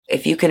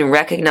if you can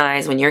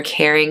recognize when you're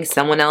carrying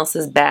someone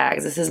else's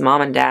bags, this is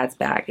mom and dad's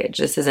baggage,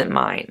 this isn't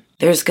mine.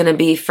 There's going to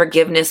be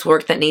forgiveness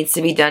work that needs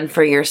to be done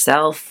for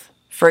yourself,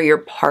 for your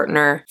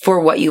partner, for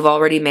what you've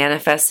already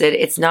manifested.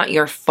 It's not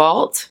your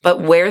fault,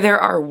 but where there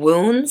are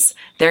wounds,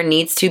 there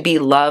needs to be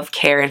love,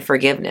 care, and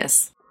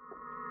forgiveness.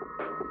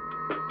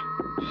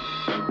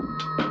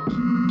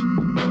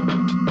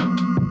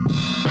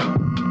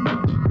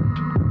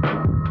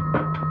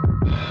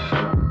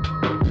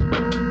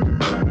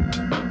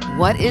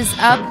 What is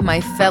up, my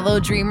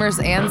fellow dreamers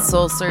and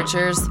soul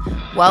searchers?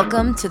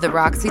 Welcome to the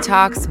Roxy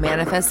Talks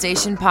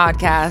Manifestation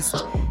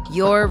Podcast,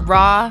 your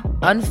raw,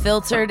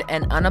 unfiltered,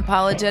 and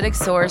unapologetic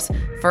source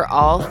for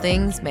all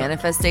things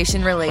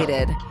manifestation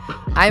related.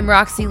 I'm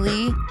Roxy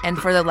Lee, and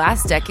for the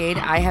last decade,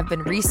 I have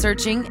been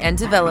researching and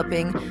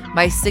developing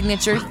my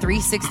signature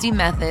 360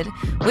 method,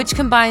 which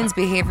combines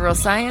behavioral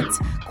science,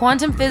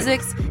 quantum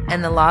physics,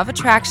 and the law of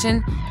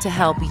attraction to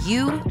help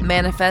you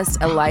manifest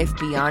a life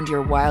beyond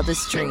your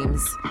wildest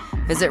dreams.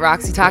 Visit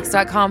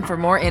RoxyTalks.com for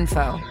more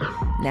info.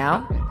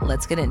 Now,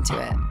 let's get into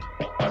it.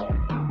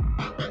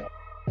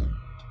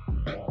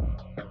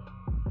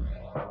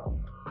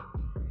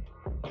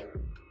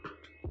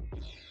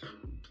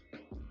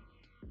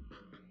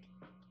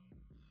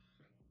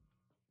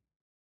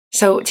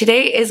 So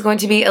today is going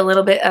to be a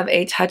little bit of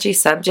a touchy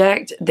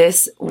subject.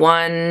 This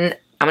one,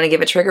 I'm going to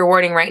give a trigger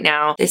warning right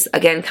now. This,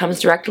 again,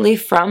 comes directly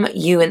from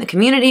you in the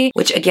community,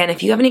 which, again,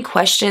 if you have any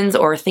questions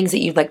or things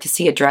that you'd like to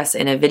see addressed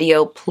in a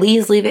video,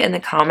 please leave it in the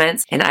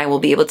comments, and I will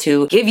be able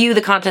to give you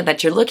the content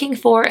that you're looking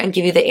for and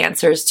give you the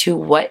answers to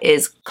what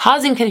is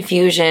causing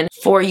confusion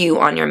for you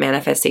on your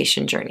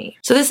manifestation journey.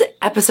 So this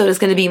episode is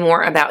going to be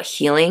more about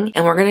healing,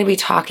 and we're going to be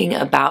talking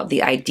about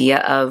the idea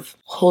of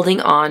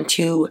holding on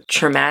to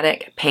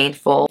traumatic,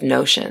 painful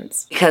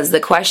notions. Because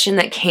the question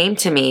that came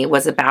to me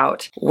was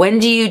about, when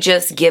do you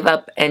just give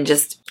up and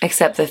just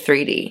accept the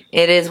 3D?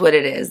 It is what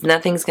it is.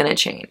 Nothing's going to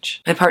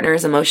change. My partner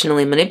is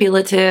emotionally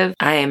manipulative.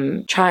 I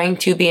am trying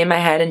to be in my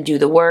head and do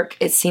the work.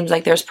 It seems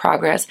like there's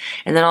progress.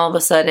 And then all of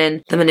a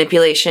sudden, the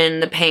manipulation,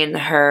 the pain, the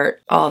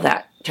hurt, all of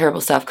that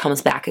terrible stuff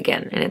comes back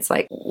again. And it's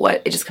like,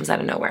 what? It just comes out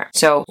of nowhere.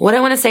 So what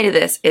I want to say to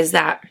this is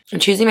that I'm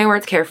choosing my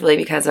words carefully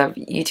because of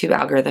YouTube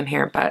algorithm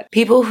here, but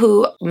people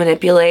who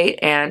manipulate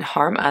and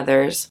harm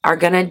others are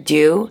going to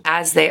do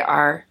as they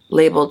are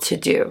labeled to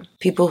do.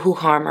 People who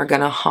harm are going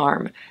to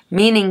harm.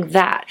 Meaning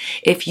that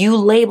if you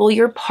label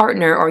your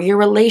partner or your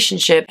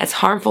relationship as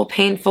harmful,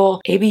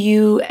 painful,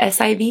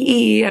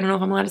 ABUSIVE, I don't know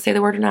if I'm allowed to say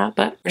the word or not,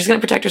 but we're just going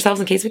to protect ourselves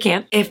in case we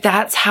can. If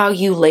that's how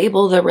you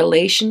label the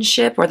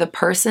relationship or the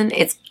person,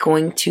 it's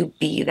going to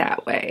be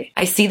that way.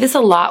 I see this a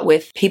lot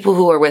with people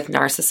who are with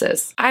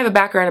narcissists. I have a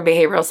background in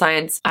behavioral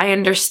science. I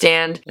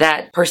understand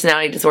that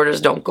personality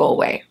disorders don't go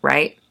away,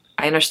 right?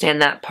 I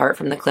understand that part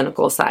from the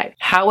clinical side.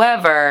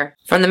 However,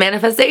 from the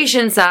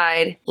manifestation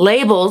side,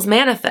 labels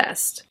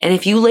manifest. And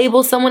if you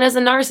label someone as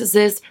a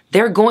narcissist,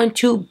 they're going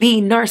to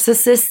be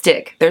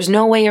narcissistic. There's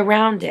no way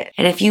around it.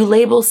 And if you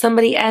label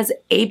somebody as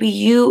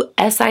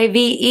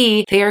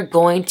ABUSIVE, they are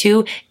going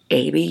to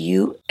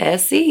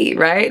ABUSE,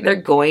 right? They're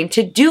going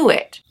to do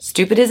it.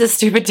 Stupid is as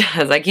stupid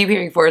does. I keep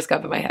hearing Forrest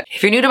Gump in my head.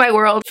 If you're new to my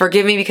world,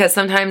 forgive me because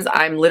sometimes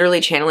I'm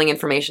literally channeling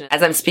information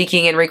as I'm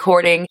speaking and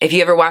recording. If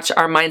you ever watch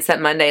our Mindset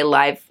Monday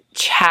live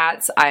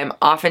chats, I'm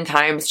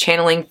oftentimes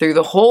channeling through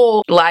the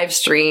whole live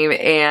stream,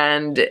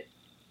 and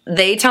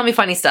they tell me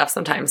funny stuff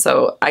sometimes.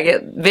 So I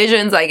get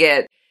visions, I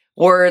get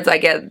words, I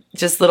get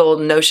just little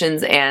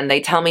notions, and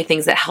they tell me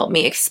things that help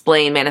me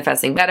explain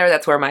manifesting better.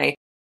 That's where my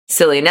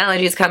silly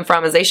analogies come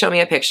from, as they show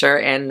me a picture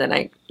and then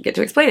I get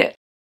to explain it.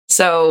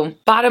 So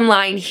bottom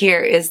line here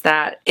is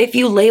that if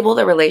you label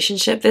the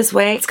relationship this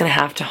way, it's going to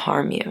have to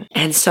harm you.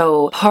 And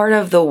so part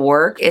of the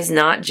work is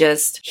not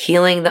just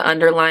healing the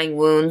underlying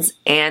wounds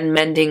and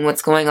mending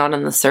what's going on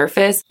the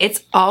surface.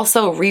 It's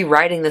also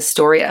rewriting the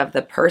story of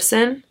the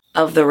person,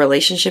 of the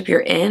relationship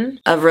you're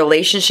in, of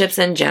relationships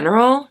in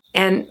general,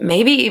 and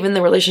maybe even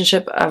the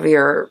relationship of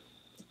your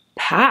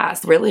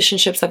past,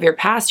 relationships of your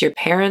past, your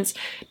parents,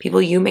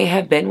 people you may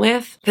have been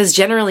with. Because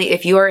generally,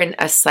 if you are in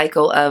a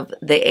cycle of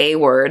the A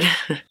word,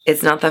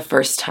 it's not the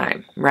first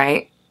time,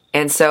 right?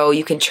 And so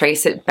you can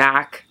trace it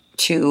back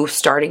to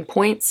starting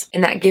points,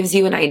 and that gives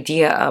you an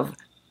idea of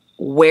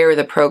where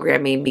the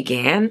programming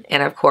began,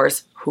 and of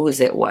course, whose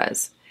it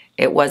was.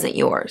 It wasn't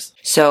yours.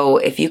 So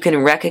if you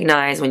can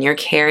recognize when you're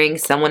carrying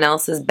someone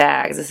else's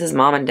bags, this is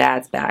mom and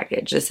dad's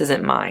baggage, this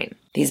isn't mine.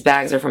 These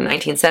bags are from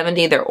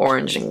 1970. They're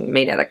orange and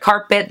made out of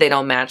carpet. They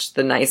don't match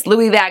the nice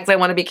Louis bags I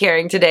want to be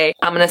carrying today.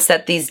 I'm going to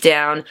set these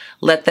down,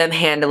 let them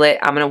handle it.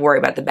 I'm going to worry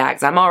about the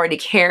bags I'm already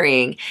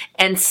carrying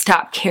and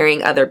stop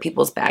carrying other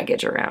people's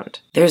baggage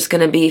around. There's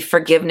going to be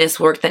forgiveness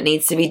work that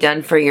needs to be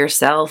done for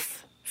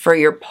yourself, for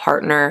your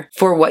partner,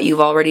 for what you've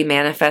already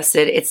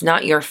manifested. It's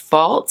not your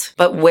fault,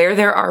 but where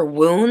there are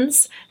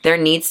wounds, there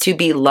needs to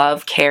be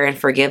love, care, and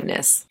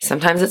forgiveness.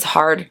 Sometimes it's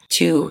hard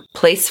to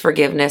place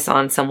forgiveness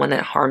on someone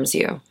that harms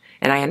you.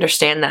 And I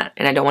understand that,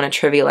 and I don't want to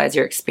trivialize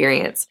your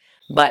experience,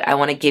 but I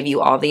want to give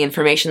you all the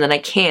information that I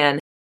can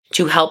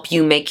to help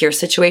you make your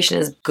situation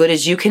as good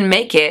as you can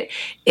make it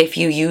if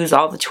you use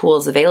all the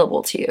tools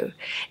available to you.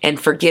 And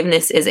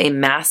forgiveness is a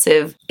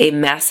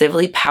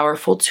massively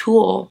powerful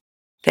tool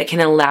that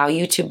can allow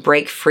you to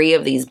break free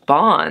of these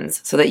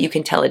bonds so that you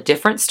can tell a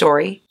different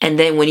story. And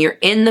then when you're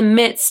in the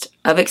midst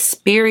of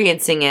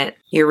experiencing it,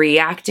 you're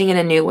reacting in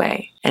a new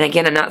way. And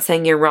again, I'm not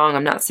saying you're wrong.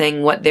 I'm not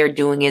saying what they're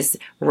doing is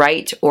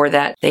right or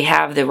that they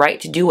have the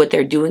right to do what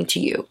they're doing to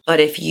you. But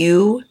if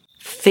you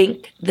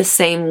think the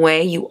same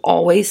way you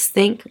always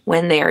think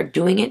when they are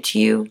doing it to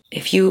you,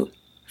 if you,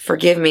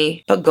 forgive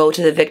me, but go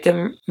to the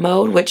victim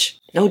mode, which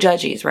no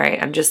judgies, right?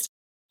 I'm just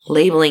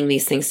labeling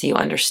these things so you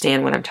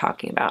understand what I'm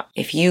talking about.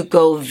 If you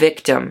go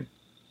victim,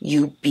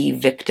 you be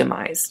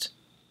victimized.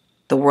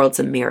 The world's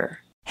a mirror.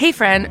 Hey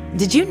friend,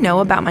 did you know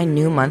about my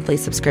new monthly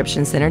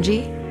subscription,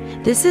 Synergy?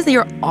 This is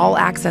your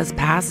all-access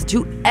pass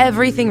to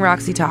everything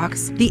Roxy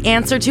Talks. The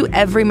answer to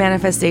every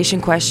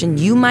manifestation question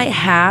you might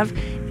have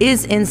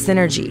is in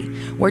Synergy.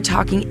 We're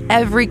talking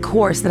every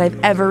course that I've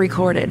ever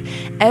recorded,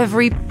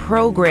 every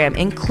program,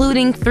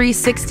 including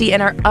 360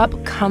 and our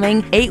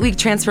upcoming 8-week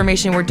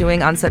transformation we're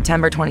doing on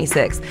September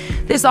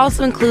 26th. This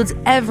also includes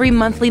every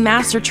monthly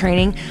master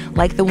training,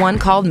 like the one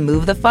called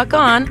Move the Fuck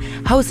On,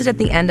 hosted at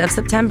the end of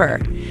September.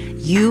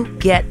 You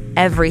get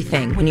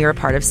everything when you're a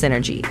part of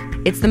Synergy.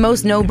 It's the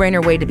most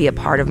no-brainer way to be a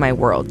part of my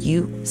world.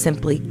 You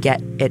simply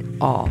get it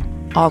all.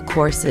 All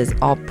courses,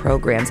 all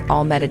programs,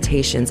 all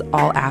meditations,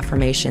 all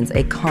affirmations,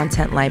 a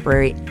content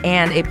library,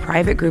 and a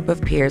private group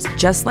of peers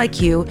just like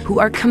you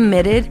who are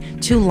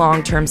committed to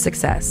long-term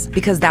success.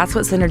 Because that's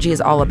what Synergy is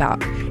all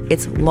about.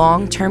 It's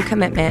long-term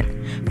commitment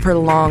for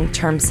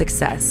long-term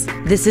success.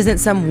 This isn't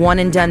some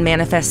one-and-done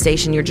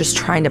manifestation you're just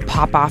trying to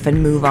pop off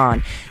and move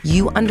on.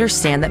 You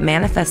understand that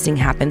manifesting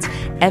happens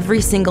every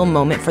single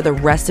moment for the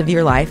rest of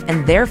your life,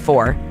 and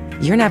therefore,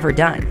 you're never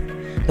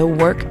done. The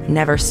work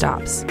never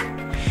stops.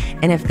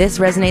 And if this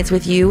resonates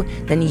with you,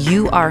 then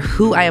you are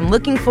who I am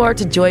looking for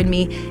to join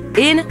me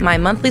in my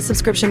monthly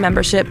subscription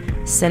membership,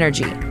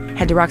 Synergy.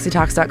 Head to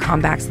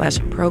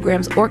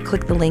roxytalks.com/programs or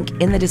click the link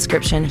in the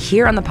description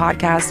here on the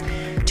podcast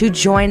to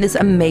join this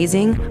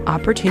amazing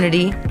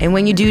opportunity. And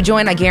when you do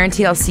join, I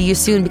guarantee I'll see you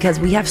soon because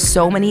we have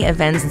so many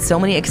events and so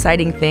many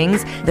exciting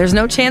things. There's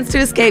no chance to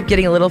escape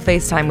getting a little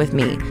FaceTime with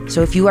me.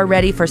 So if you are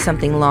ready for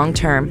something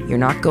long-term, you're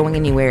not going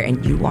anywhere,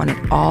 and you want it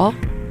all,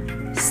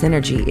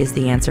 Synergy is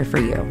the answer for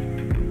you.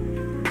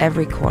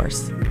 Every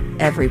course,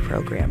 every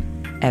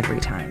program,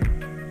 every time.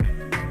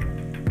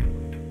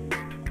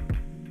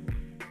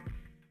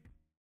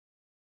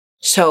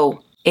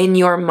 So in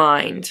your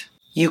mind,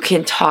 you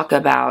can talk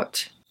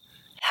about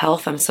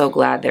health. I'm so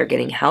glad they're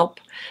getting help.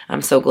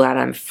 I'm so glad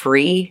I'm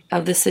free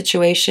of this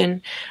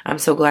situation. I'm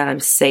so glad I'm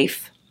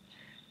safe.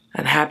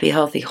 I'm happy,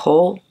 healthy,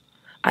 whole.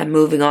 I'm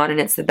moving on and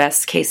it's the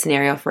best case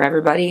scenario for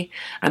everybody.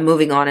 I'm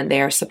moving on and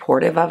they are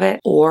supportive of it.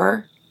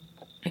 Or,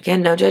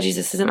 again, no judges,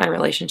 this isn't my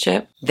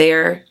relationship.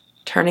 They're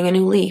turning a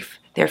new leaf.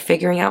 They're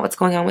figuring out what's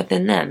going on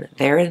within them.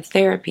 They're in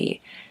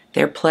therapy.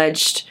 They're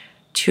pledged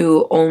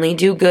to only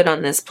do good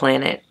on this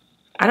planet.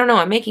 I don't know,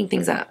 I'm making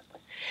things up.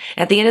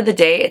 At the end of the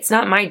day, it's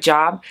not my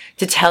job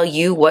to tell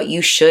you what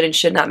you should and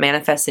should not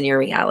manifest in your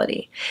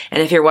reality.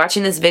 And if you're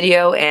watching this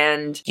video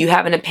and you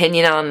have an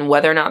opinion on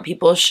whether or not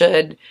people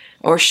should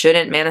or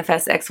shouldn't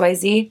manifest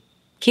XYZ,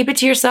 keep it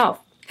to yourself.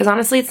 Because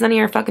honestly, it's none of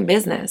your fucking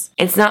business.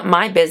 It's not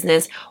my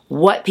business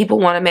what people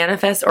want to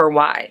manifest or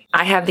why.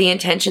 I have the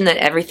intention that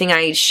everything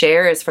I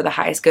share is for the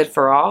highest good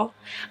for all.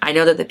 I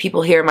know that the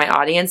people here in my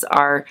audience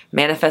are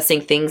manifesting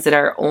things that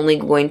are only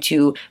going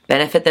to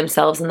benefit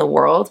themselves in the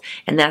world.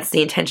 And that's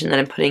the intention that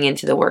I'm putting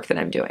into the work that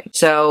I'm doing.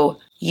 So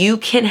you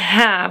can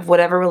have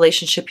whatever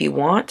relationship you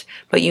want,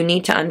 but you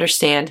need to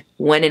understand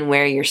when and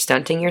where you're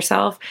stunting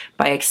yourself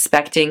by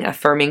expecting,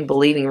 affirming,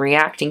 believing,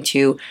 reacting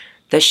to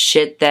the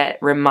shit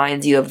that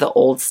reminds you of the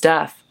old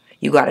stuff.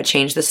 You got to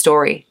change the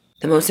story.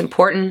 The most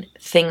important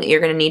thing that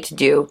you're going to need to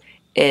do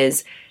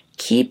is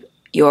keep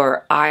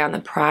your eye on the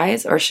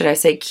prize, or should I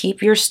say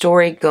keep your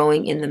story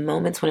going in the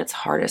moments when it's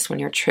hardest, when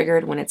you're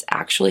triggered, when it's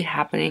actually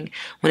happening,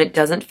 when it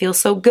doesn't feel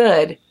so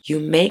good. You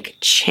make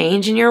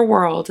change in your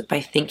world by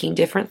thinking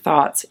different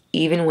thoughts,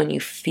 even when you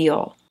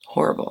feel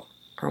horrible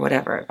or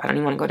whatever. I don't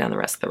even want to go down the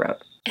rest of the road.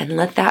 And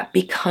let that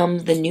become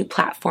the new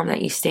platform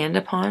that you stand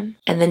upon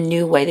and the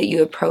new way that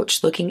you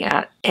approach looking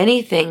at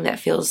anything that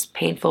feels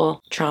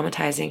painful,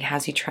 traumatizing,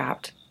 has you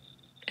trapped,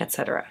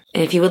 etc.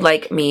 And if you would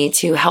like me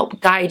to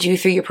help guide you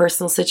through your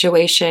personal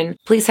situation,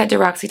 please head to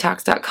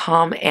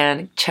roxytalks.com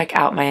and check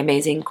out my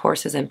amazing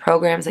courses and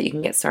programs that you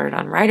can get started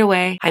on right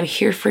away. I'm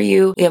here for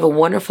you. We have a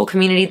wonderful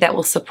community that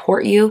will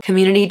support you.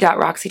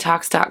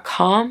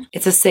 Community.roxytalks.com.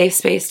 It's a safe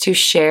space to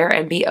share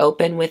and be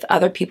open with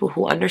other people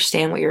who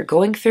understand what you're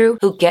going through,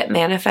 who get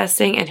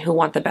manifesting, and who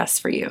want the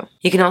best for you.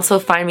 You can also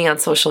find me on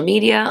social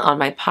media, on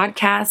my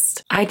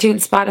podcast,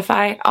 iTunes,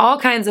 Spotify, all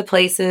kinds of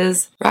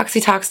places.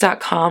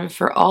 roxytalks.com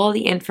for all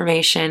the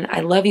information.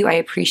 I love you. I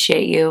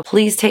appreciate you.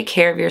 Please take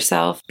care of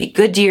yourself. Be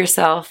good to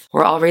yourself.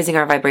 We're all raising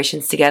our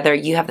vibrations together.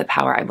 You have the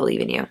power. I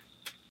believe in you.